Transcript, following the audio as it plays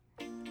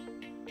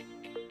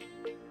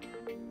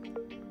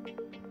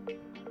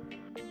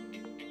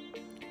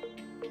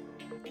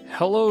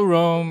Hello,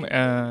 Rome,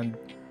 and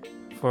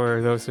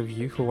for those of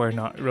you who are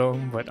not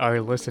Rome but are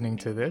listening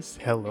to this,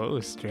 hello,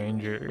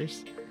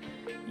 strangers.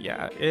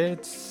 Yeah,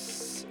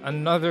 it's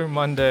another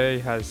Monday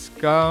has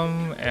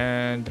come,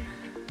 and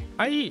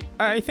I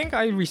think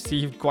I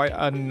received quite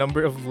a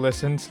number of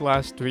listens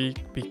last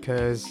week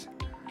because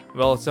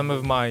some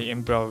of my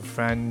improv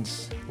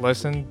friends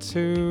listened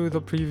to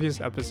the previous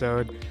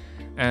episode,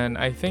 and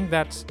I think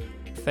that's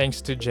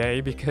thanks to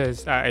Jay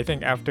because I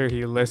think after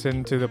he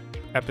listened to the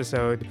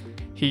episode,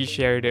 he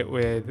shared it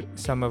with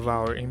some of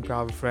our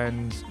improv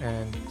friends,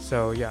 and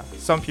so yeah,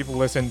 some people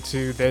listen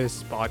to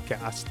this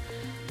podcast.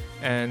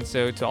 And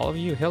so to all of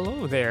you,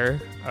 hello there.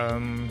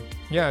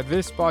 Yeah,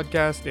 this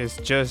podcast is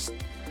just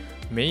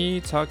me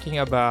talking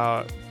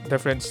about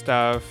different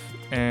stuff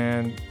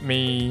and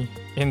me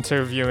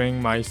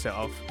interviewing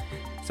myself.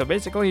 So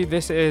basically,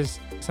 this is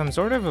some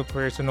sort of a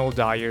personal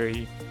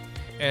diary.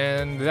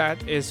 And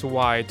that is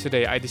why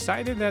today I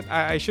decided that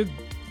I should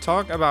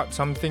talk about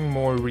something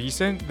more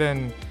recent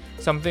than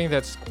something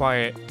that's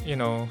quite,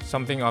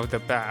 something of the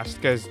past.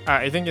 Because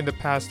I think in the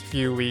past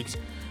few weeks,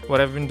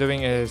 what I've been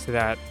doing is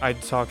that I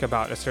talk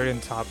about a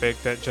certain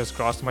topic that just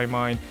crossed my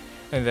mind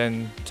and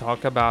then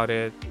talk about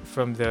it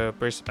from the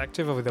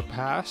perspective of the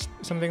past,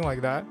 something like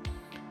that.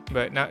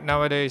 But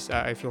nowadays,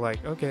 I feel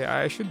like, okay,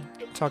 I should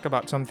talk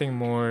about something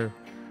more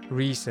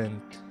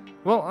recent.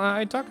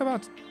 I talk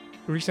about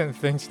recent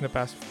things in the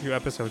past few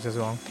episodes as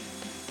well.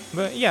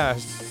 But yeah,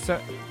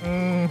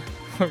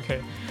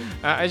 okay.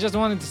 I just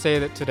wanted to say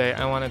that today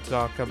I want to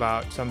talk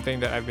about something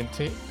that I've been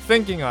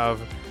thinking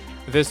of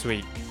this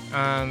week,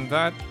 and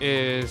that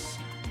is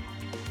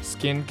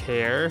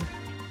skincare.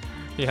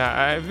 Yeah,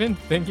 I've been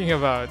thinking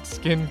about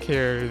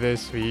skincare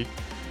this week,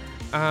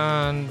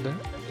 and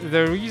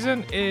the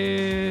reason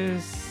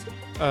is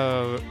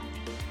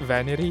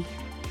vanity.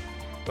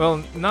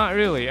 Well, not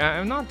really.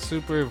 I'm not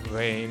super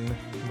vain,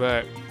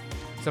 but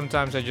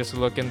sometimes I just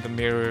look in the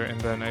mirror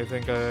and then I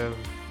think of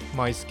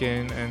my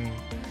skin and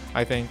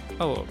I think,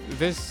 oh,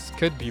 this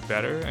could be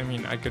better. I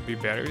mean, I could be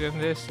better than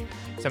this.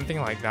 Something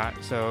like that.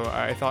 So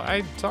I thought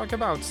I'd talk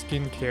about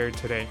skincare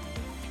today.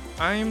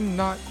 I'm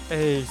not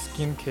a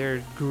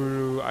skincare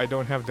guru. I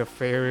don't have the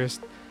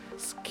fairest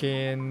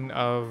skin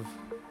of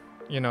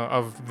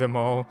them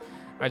all.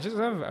 I just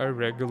have a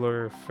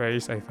regular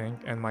face, I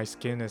think, and my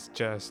skin is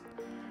just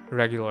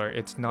regular.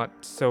 It's not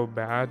so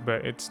bad,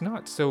 but it's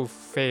not so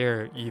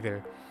fair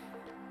either.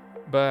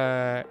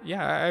 But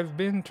yeah, I've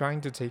been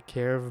trying to take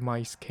care of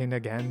my skin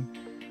again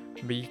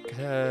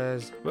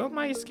because,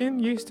 my skin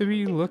used to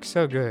be look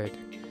so good.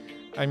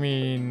 I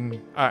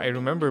mean, I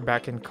remember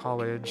back in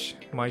college,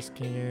 my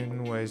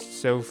skin was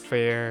so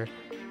fair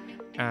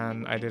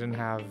and I didn't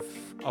have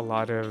a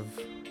lot of,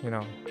 you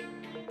know,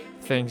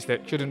 things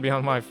that shouldn't be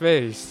on my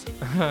face.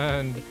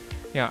 And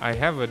yeah, I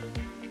have a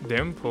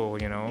dimple,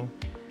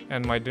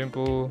 and my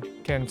dimple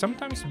can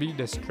sometimes be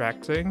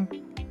distracting.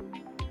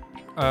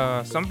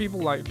 Some people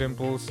like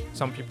dimples,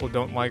 some people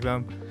don't like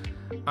them.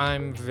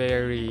 I'm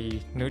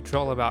very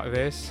neutral about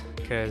this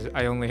because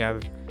I only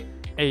have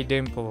a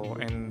dimple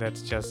and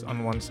that's just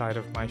on one side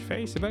of my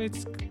face, but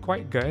it's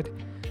quite good.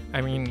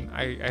 I mean,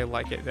 I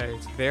like it that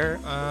it's there.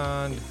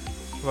 And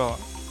well,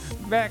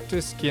 back to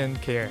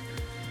skincare.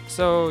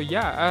 So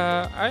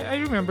yeah, I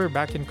remember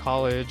back in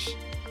college,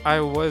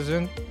 I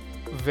wasn't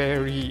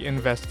very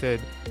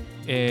invested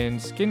in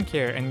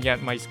skincare, and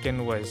yet my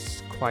skin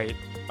was quite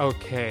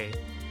okay.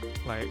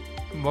 Like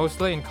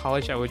mostly in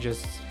college, I would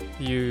just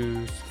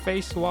use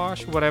face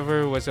wash,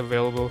 whatever was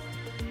available.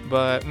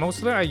 But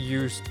mostly I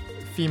used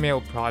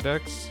female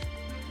products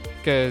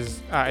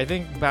because I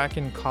think back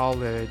in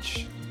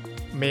college,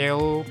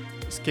 male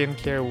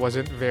skincare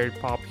wasn't very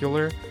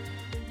popular,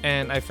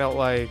 and I felt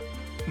like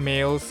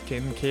male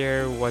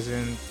skincare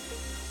wasn't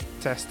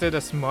tested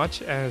as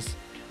much as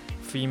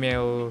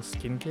female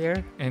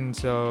skincare. And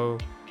so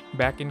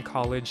back in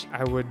college,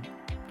 I would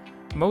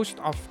most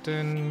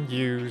often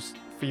use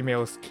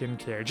female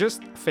skincare,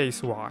 just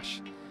face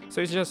wash.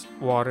 So it's just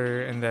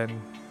water and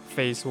then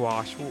face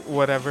wash,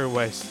 whatever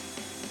was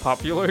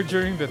popular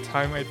during the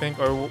time, I think,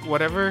 or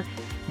whatever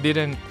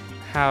didn't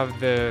have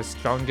the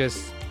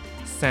strongest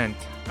scent.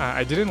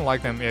 I didn't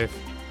like them if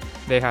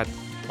they had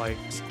like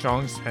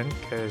strong scent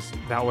because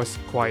that was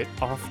quite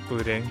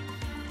off-putting.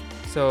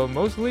 So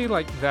mostly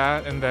like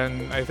that, and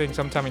then I think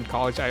sometime in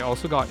college I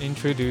also got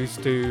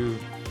introduced to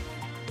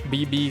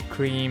BB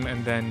cream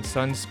and then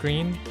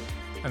sunscreen,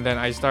 and then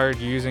I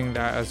started using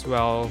that as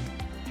well.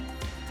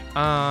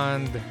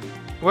 And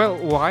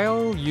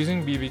while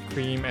using BB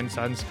cream and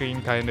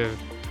sunscreen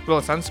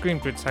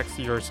sunscreen protects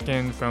your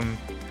skin from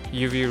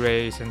UV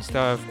rays and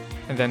stuff,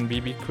 and then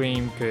BB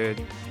cream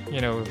could,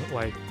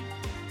 like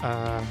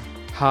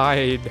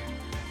hide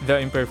the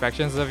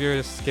imperfections of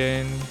your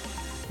skin.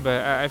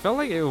 But I felt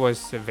like it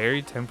was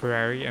very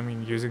temporary. I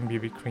mean, using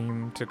BB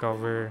cream to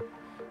cover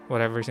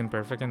whatever's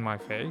imperfect in my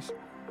face.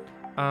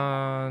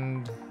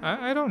 And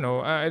I don't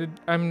know.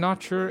 I'm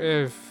not sure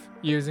if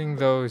using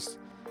those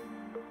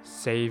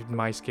saved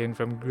my skin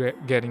from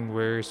getting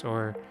worse,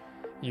 or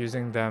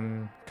using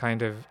them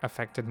kind of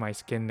affected my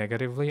skin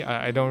negatively.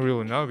 I don't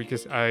really know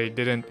because I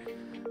didn't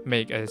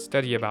make a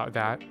study about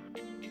that.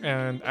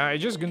 And I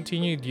just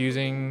continued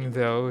using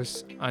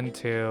those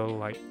until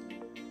like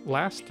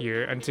last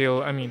year,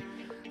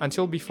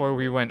 until before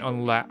we went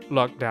on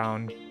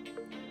lockdown.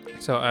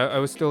 So I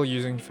was still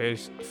using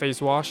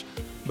face wash,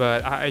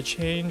 but I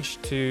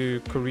changed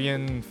to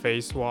Korean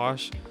face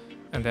wash,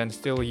 and then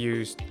still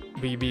used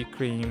BB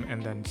cream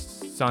and then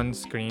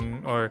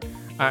sunscreen. Or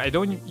I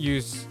don't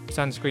use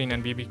sunscreen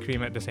and BB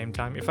cream at the same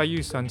time. If I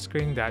use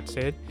sunscreen, that's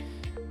it.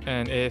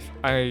 And if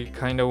I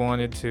kind of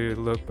wanted to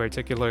look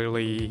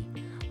particularly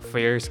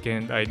fair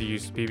skinned, I'd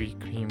use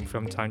BB cream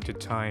from time to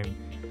time.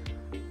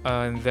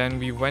 And then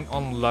we went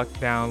on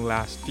lockdown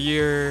last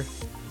year.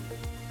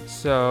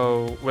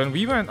 So when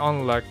we went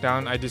on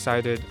lockdown, I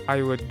decided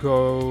I would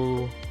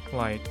go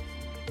like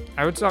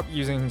I would stop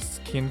using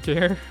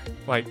skincare,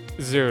 like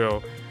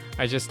zero.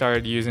 I just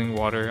started using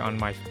water on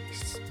my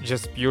face,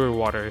 just pure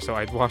water. So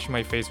I'd wash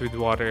my face with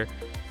water,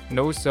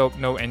 no soap,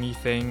 no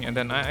anything, and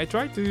then I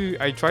tried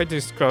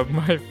to scrub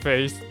my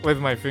face with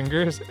my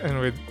fingers and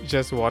with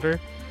just water.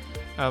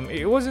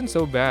 It wasn't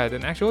so bad,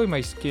 and actually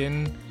my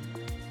skin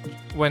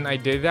when I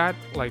did that,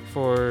 like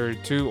for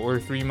 2 or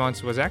 3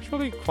 months, was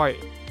actually quite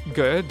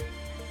good.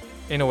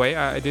 In a way,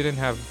 I didn't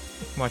have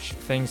much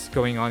things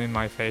going on in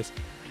my face.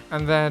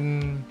 And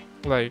then,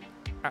 like,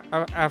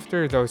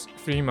 after those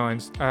 3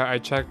 months, I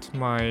checked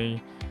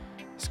my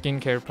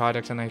skincare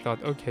products and I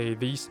thought, okay,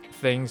 these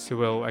things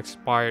will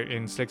expire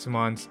in 6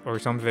 months or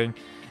something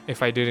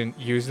if I didn't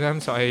use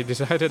them. So I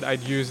decided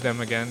I'd use them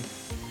again.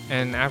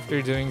 And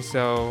after doing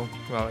so,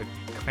 well, it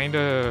kind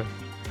of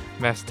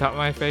messed up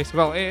my face.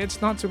 Well,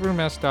 it's not super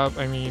messed up.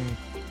 I mean,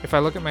 if I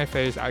look at my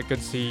face, I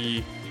could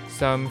see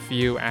some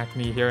few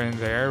acne here and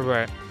there,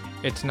 but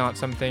it's not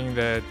something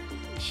that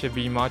should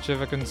be much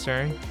of a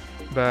concern.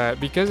 But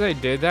because I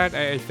did that,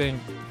 I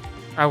think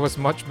I was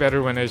much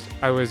better when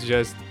I was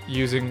just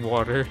using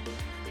water.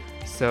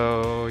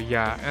 So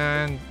yeah,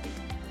 and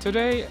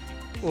today,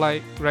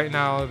 like right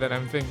now that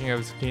I'm thinking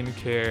of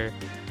skincare,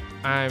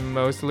 I'm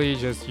mostly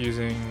just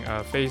using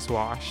face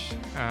wash.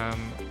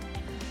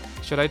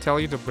 Should I tell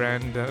you the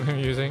brand that I'm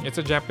using? It's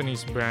a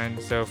Japanese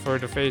brand. So for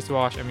the face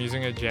wash, I'm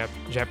using a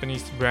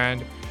Japanese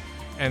brand.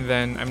 And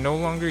then I'm no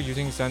longer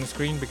using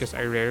sunscreen because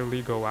I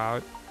rarely go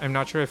out. I'm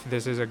not sure if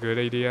this is a good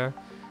idea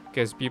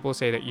because people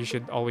say that you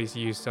should always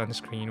use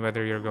sunscreen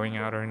whether you're going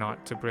out or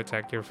not to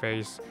protect your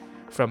face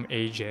from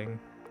aging.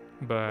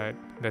 But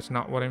that's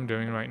not what I'm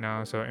doing right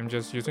now. So I'm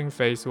just using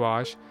face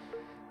wash,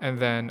 and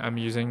then I'm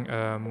using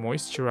a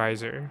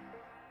moisturizer.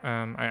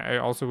 I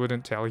also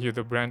wouldn't tell you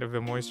the brand of the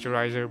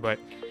moisturizer, but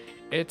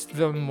it's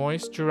the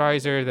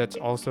moisturizer that's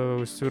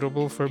also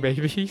suitable for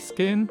baby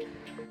skin.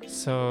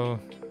 So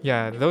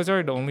yeah, those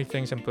are the only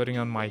things I'm putting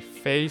on my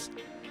face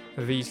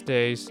these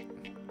days.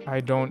 I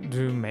don't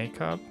do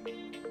makeup.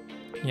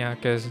 Yeah,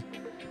 because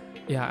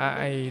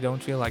I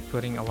don't feel like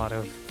putting a lot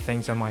of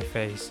things on my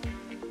face.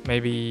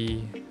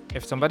 Maybe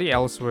if somebody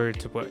else were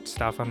to put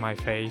stuff on my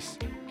face,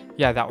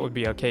 yeah, that would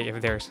be okay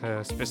if there's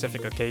a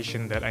specific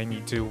occasion that I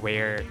need to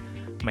wear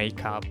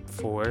makeup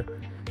for.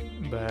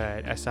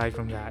 But aside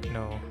from that,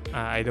 no,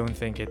 I don't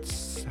think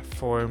it's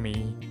for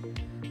me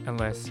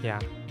unless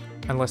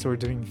we're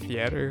doing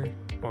theater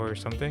or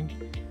something.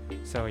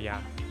 So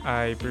yeah,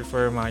 I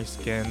prefer my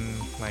skin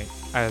like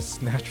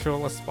as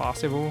natural as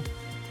possible.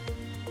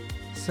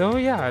 So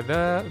yeah,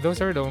 those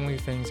are the only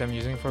things I'm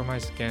using for my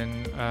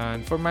skin.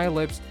 And for my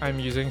lips, I'm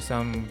using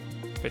some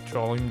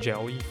petroleum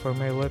jelly for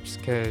my lips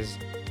because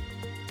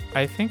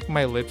I think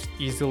my lips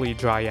easily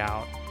dry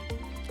out.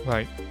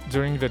 Like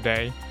during the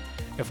day,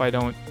 if I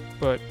don't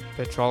put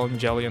petroleum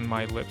jelly on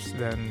my lips,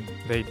 then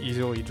they'd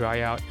easily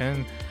dry out.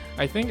 And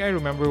I think I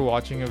remember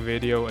watching a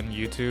video on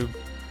YouTube.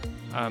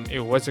 It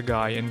was a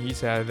guy, and he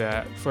said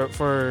that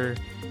for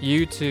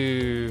you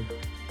to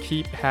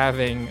keep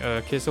having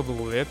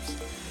kissable lips,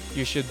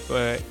 you should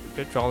put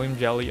petroleum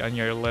jelly on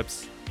your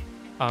lips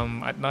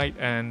at night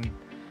and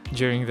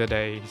during the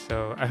day.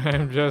 So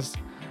I'm just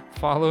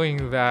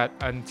following that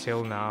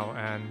until now,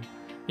 and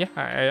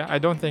yeah, I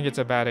don't think it's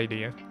a bad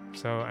idea.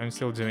 So I'm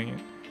still doing it.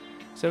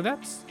 So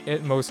that's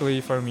it mostly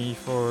for me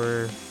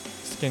for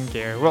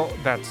skincare. Well,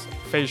 that's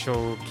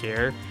facial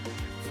care.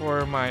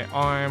 For my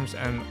arms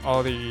and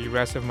all the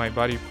rest of my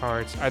body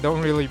parts, I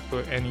don't really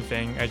put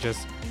anything. I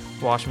just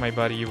wash my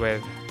body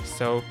with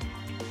soap,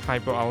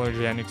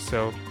 hypoallergenic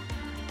soap,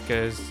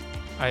 because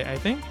I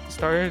think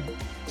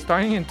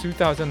starting in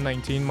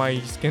 2019, my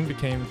skin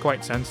became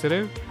quite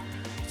sensitive.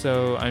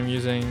 So I'm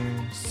using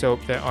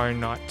soap that are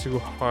not too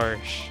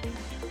harsh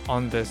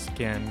on the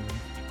skin.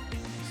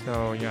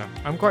 So yeah,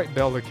 I'm quite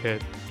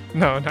delicate.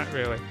 No, not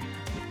really.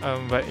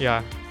 But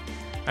yeah,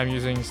 I'm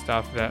using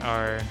stuff that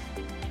are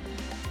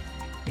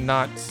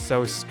not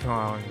so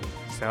strong.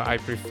 So I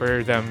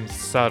prefer them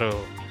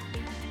subtle.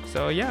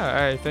 So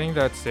yeah, I think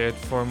that's it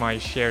for my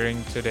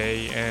sharing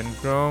today. And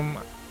Rome,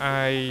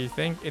 I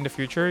think in the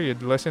future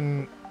you'd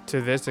listen to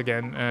this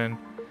again, and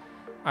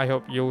I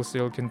hope you'll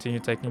still continue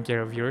taking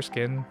care of your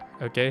skin.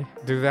 Okay,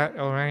 do that,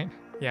 alright?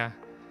 Yeah.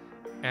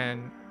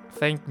 and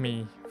thank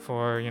me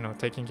for,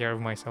 taking care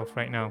of myself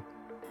right now.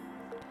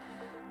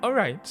 All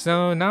right,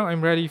 so now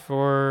I'm ready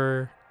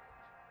for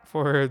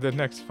the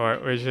next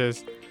part, which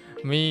is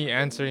me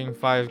answering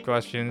 5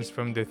 questions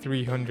from the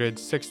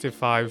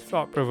 365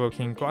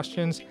 thought-provoking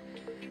questions.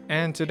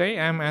 And today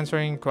I'm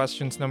answering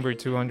questions number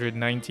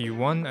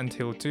 291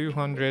 until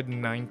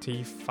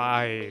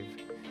 295.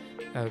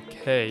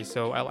 Okay,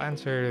 so I'll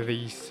answer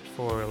these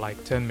for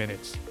like 10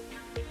 minutes.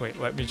 Wait,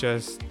 let me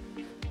just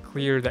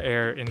clear the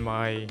air in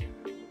my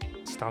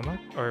stomach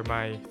or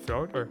my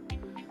throat, or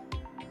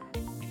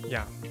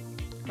yeah.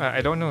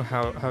 I don't know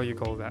how you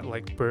call that,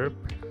 like burp.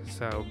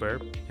 So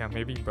burp, yeah,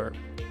 maybe burp.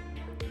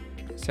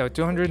 So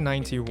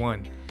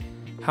 291.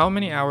 How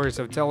many hours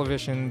of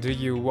television do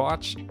you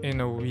watch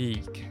in a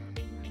week,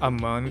 a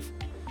month,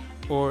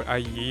 or a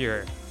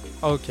year?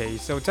 Okay,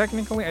 so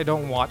technically I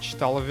don't watch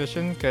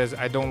television because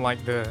I don't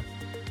like the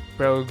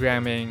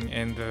programming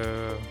in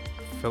the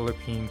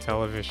Philippine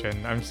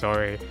television. I'm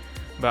sorry.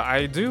 But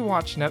I do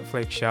watch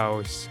Netflix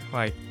shows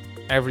like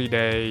every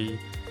day,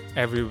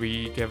 every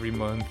week, every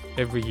month,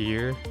 every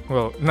year.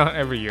 Well, not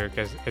every year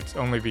because it's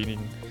only been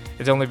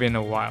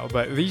a while.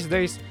 But these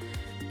days,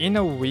 in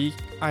a week,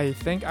 I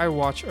think I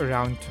watch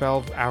around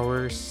 12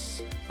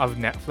 hours of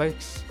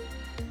Netflix.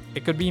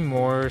 It could be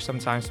more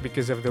sometimes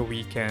because of the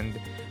weekend,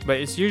 but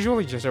it's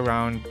usually just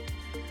around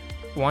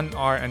 1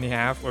 hour and a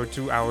half or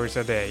 2 hours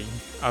a day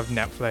of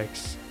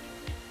Netflix.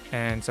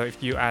 And so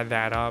if you add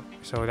that up,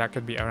 so that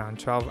could be around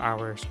 12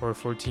 hours or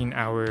 14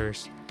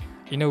 hours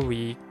in a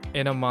week.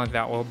 In a month,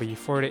 that will be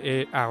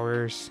 48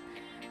 hours.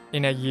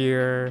 In a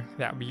year,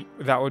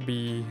 that would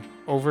be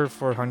over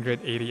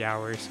 480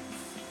 hours.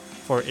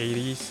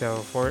 480, so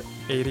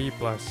 480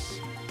 plus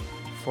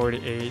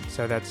 48,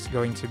 so that's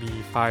going to be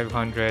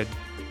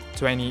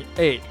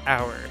 528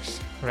 hours,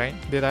 right?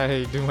 Did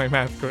I do my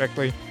math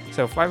correctly?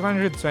 So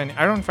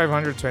around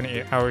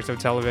 528 hours of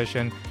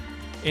television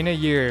in a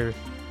year.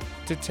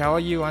 To tell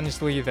you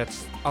honestly,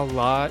 that's a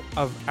lot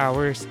of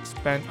hours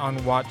spent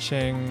on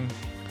watching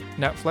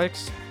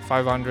Netflix,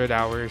 500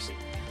 hours.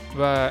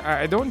 But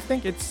I don't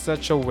think it's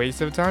such a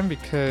waste of time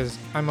because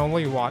I'm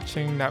only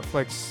watching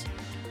Netflix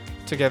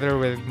together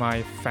with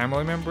my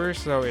family members,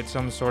 so it's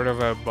some sort of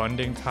a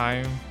bonding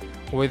time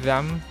with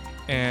them.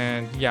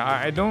 And yeah,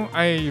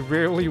 I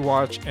rarely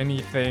watch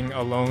anything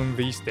alone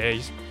these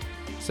days,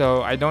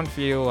 so I don't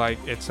feel like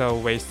it's a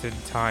wasted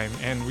time.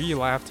 And we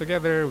laugh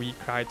together, we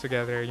cry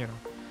together,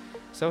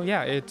 So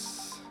yeah,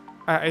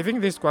 I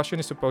think this question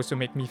is supposed to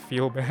make me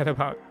feel bad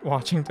about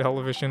watching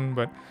television,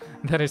 but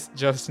that is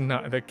just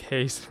not the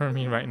case for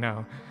me right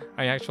now.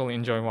 I actually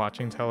enjoy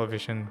watching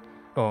television,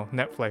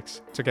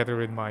 Netflix, together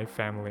with my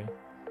family.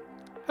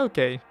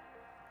 Okay.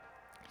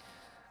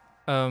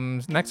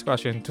 Next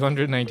question,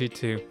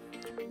 292.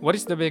 What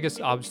is the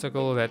biggest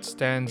obstacle that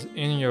stands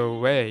in your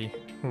way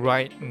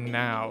right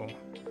now?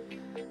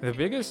 The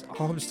biggest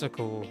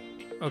obstacle.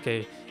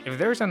 Okay, if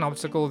there's an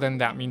obstacle, then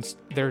that means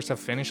there's a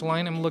finish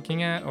line I'm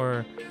looking at,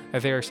 or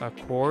there's a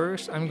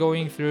course I'm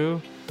going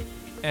through.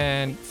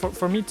 And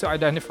for me to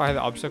identify the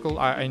obstacle,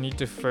 I need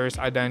to first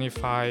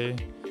identify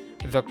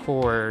the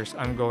course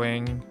I'm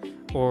going,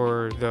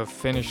 or the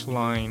finish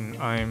line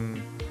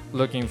I'm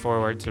looking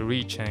forward to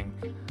reaching.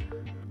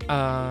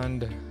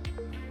 And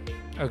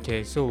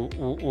okay, so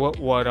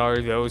what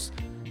are those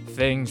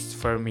things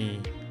for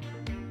me?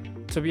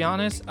 To be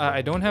honest,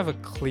 I don't have a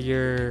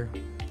clear,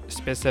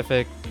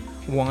 specific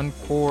one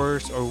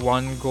course or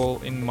one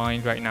goal in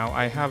mind right now.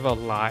 I have a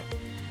lot,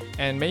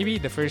 and maybe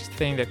the first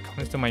thing that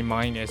comes to my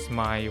mind is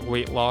my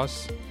weight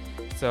loss.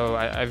 So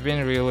I've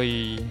been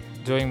really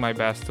doing my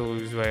best to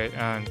lose weight,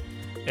 and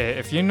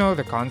if you know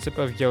the concept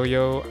of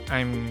yo-yo,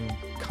 I'm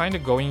kind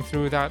of going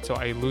through that. So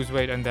I lose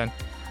weight and then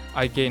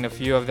I gain a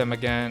few of them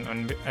again,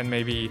 and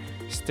maybe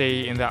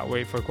stay in that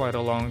weight for quite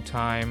a long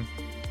time,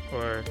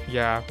 or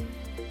yeah.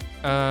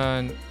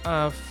 And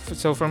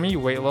so for me,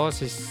 weight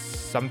loss is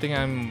something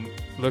I'm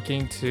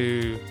looking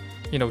to,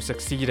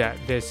 succeed at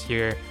this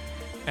year.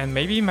 And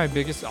maybe my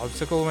biggest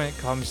obstacle when it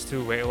comes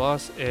to weight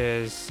loss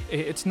is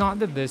it's not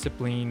the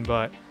discipline,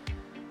 but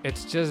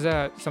it's just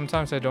that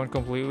sometimes I don't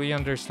completely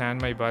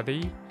understand my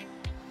body.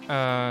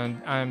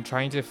 And I'm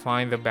trying to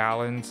find the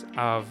balance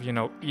of,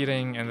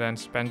 eating and then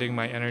spending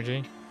my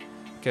energy.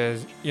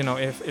 Because,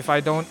 if I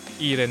don't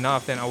eat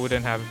enough, then I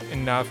wouldn't have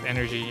enough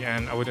energy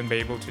and I wouldn't be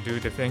able to do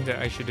the thing that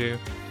I should do.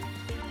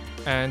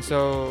 And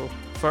so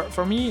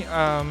for me,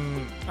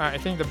 I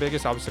think the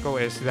biggest obstacle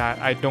is that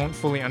I don't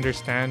fully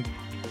understand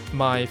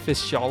my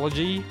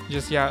physiology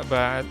just yet,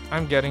 but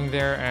I'm getting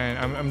there, and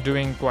I'm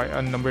doing quite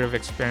a number of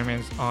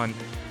experiments on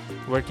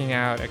working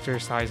out,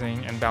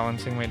 exercising, and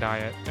balancing my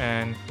diet.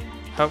 And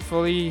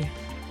hopefully,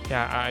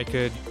 yeah, I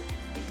could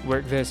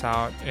work this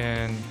out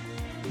and,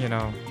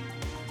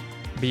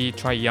 be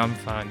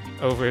triumphant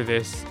over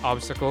this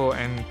obstacle.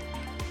 And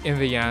in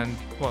the end,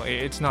 well,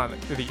 it's not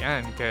the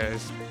end,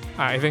 because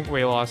I think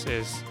weight loss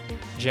is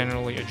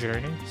generally a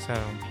journey. So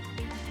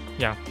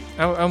yeah,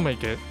 I'll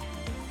make it.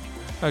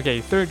 Okay,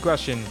 third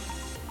question.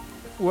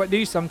 What do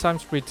you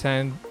sometimes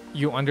pretend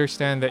you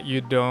understand that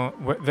you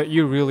don't, that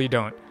you really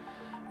don't?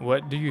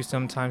 What do you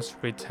sometimes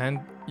pretend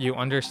you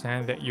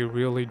understand that you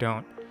really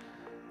don't?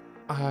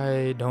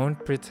 I don't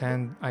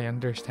pretend I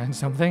understand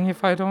something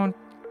if I don't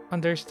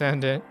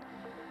understand it,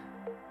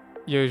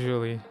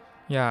 usually.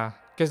 Yeah,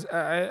 because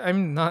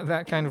I'm not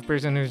that kind of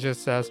person who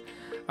just says,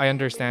 I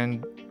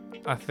understand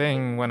a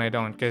thing when I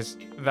don't, because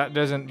that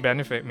doesn't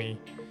benefit me.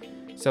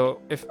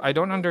 So if I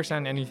don't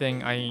understand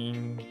anything,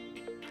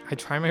 I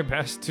try my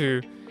best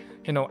to,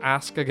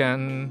 ask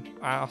again,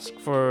 ask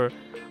for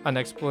an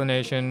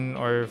explanation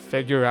or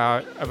figure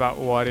out about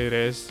what it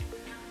is.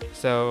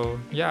 So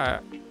yeah,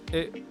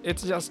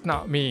 it's just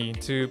not me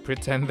to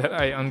pretend that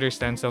I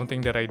understand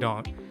something that I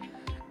don't.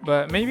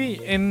 But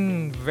maybe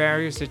in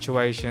various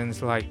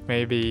situations, like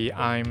maybe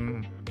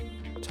I'm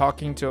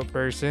talking to a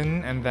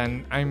person and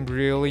then I'm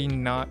really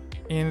not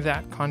in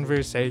that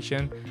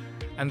conversation,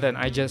 and then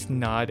I just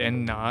nod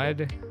and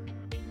nod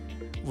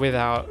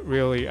without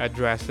really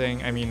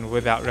addressing, I mean,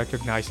 without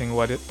recognizing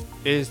what it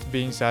is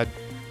being said,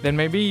 then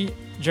maybe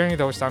during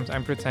those times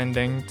I'm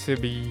pretending to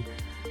be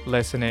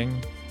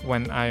listening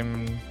when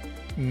I'm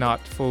not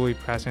fully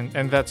present.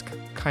 And that's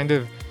kind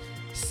of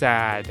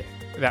sad.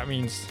 That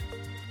means,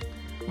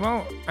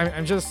 well,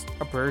 I'm just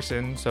a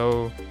person,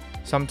 so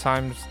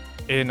sometimes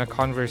in a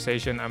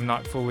conversation I'm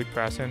not fully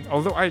present.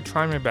 Although I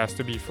try my best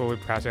to be fully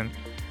present,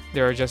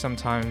 there are just some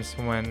times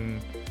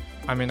when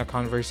I'm in a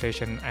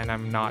conversation and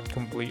I'm not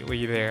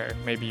completely there.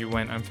 Maybe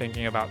when I'm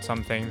thinking about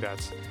something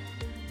that's,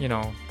 you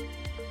know,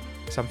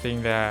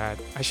 something that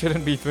I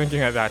shouldn't be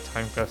thinking at that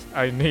time because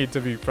I need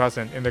to be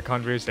present in the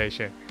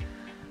conversation.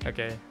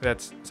 Okay,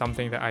 that's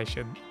something that I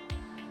should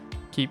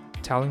keep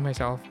telling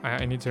myself.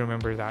 I need to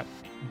remember that,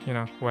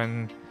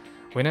 when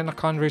in a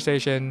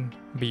conversation,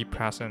 be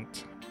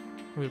present.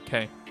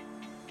 Okay.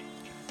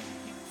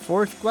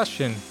 Fourth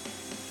question.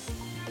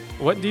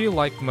 What do you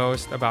like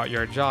most about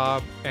your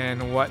job,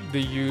 and what do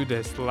you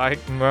dislike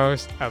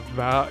most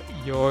about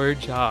your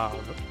job?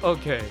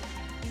 Okay,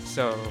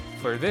 so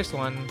for this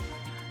one,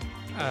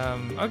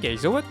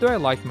 so what do I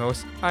like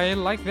most? I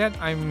like that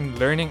I'm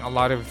learning a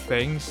lot of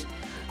things.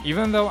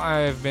 Even though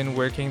I've been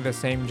working the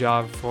same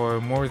job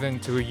for more than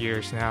 2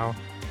 years now,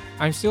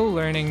 I'm still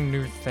learning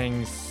new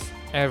things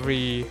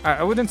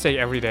I wouldn't say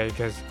every day,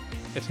 because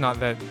it's not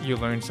that you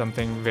learn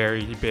something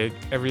very big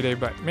every day,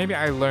 but maybe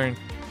I learn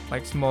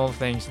like small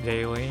things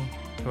daily.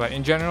 But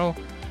in general,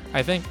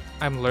 I think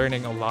I'm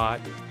learning a lot,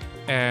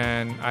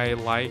 and I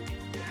like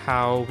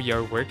how we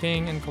are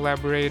working and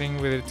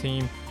collaborating with a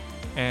team.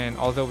 And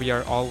although we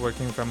are all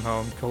working from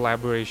home,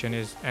 collaboration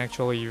is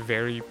actually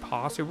very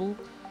possible,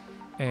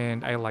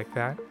 and I like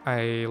that.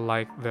 I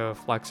like the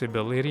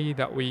flexibility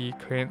that we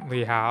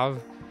currently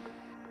have,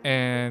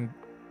 and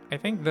I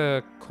think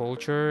the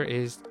culture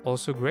is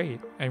also great.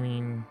 I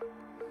mean,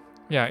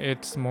 yeah,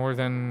 it's more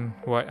than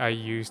what I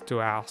used to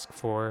ask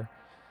for.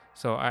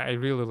 So I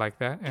really like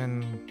that.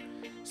 And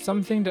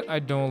something that I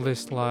don't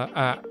dislike,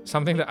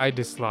 something that I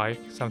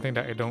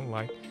don't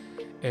like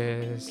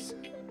is,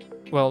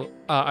 well,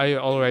 I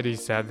already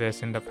said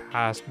this in the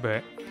past,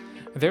 but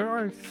there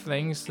are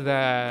things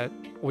that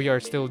we are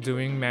still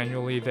doing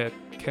manually that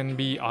can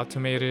be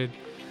automated,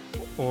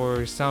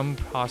 or some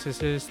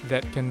processes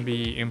that can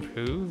be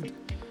improved.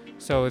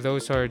 So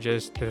those are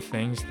just the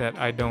things that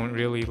I don't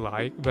really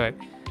like, but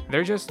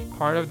they're just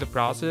part of the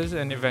process,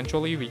 and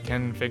eventually we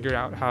can figure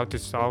out how to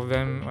solve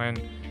them and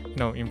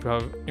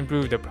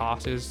improve the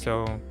process.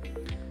 So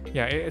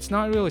yeah, it's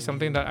not really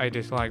something that I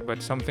dislike,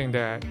 but something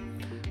that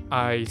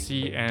I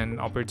see an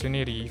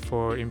opportunity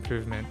for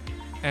improvement.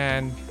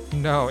 And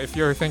no, if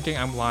you're thinking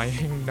I'm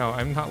lying, no,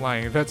 I'm not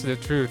lying. That's the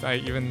truth. I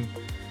even,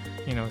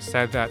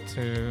 said that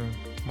to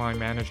my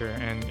manager,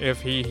 and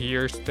if he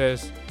hears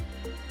this,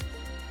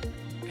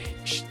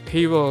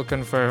 he will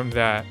confirm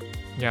that,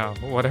 yeah,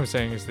 what I'm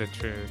saying is the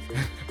truth.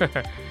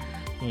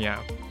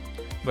 Yeah.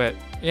 But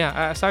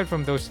yeah, aside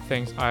from those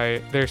things,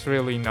 there's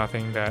really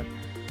nothing that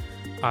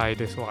I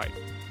dislike.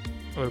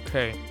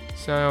 Okay.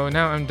 So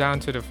now I'm down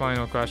to the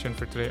final question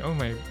for today. Oh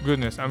my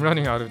goodness, I'm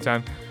running out of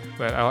time,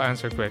 but I'll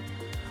answer quick.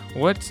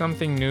 What's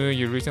something new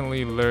you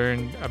recently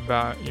learned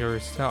about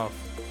yourself?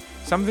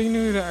 Something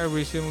new that I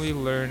recently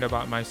learned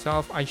about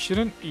myself, I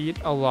shouldn't eat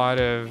a lot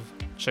of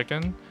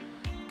chicken,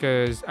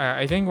 because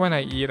I think when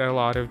I eat a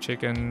lot of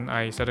chicken,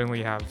 I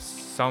suddenly have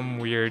some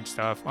weird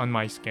stuff on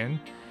my skin.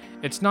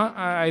 It's not,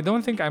 I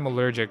don't think I'm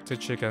allergic to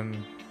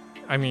chicken.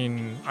 I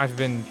mean, I've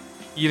been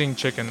eating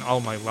chicken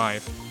all my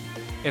life.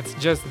 It's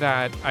just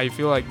that I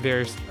feel like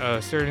there's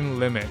a certain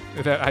limit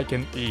that I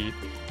can eat.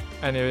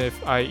 And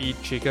if I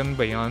eat chicken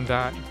beyond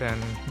that, then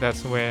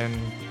that's when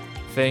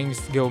things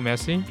go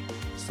messy.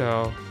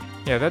 So,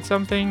 yeah, that's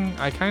something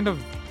I kind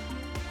of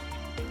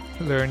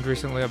learned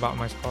recently about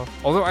myself.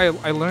 Although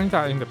I learned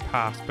that in the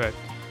past, but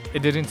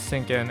it didn't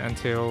sink in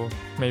until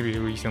maybe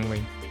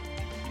recently.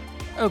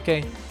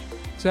 Okay,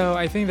 so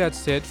I think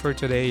that's it for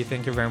today.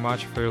 Thank you very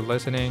much for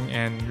listening.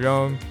 And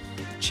Rome,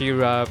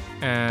 cheer up.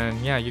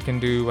 And yeah, you can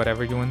do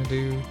whatever you want to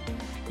do.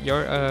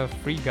 You're a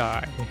free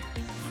guy,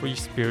 free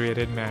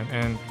spirited man.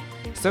 And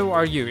So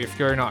are you. If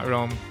you're not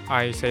Rome,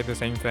 I say the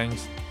same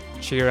things.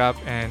 Cheer up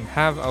and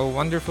have a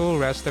wonderful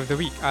rest of the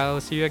week.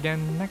 I'll see you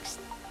again next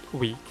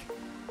week.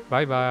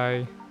 Bye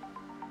bye.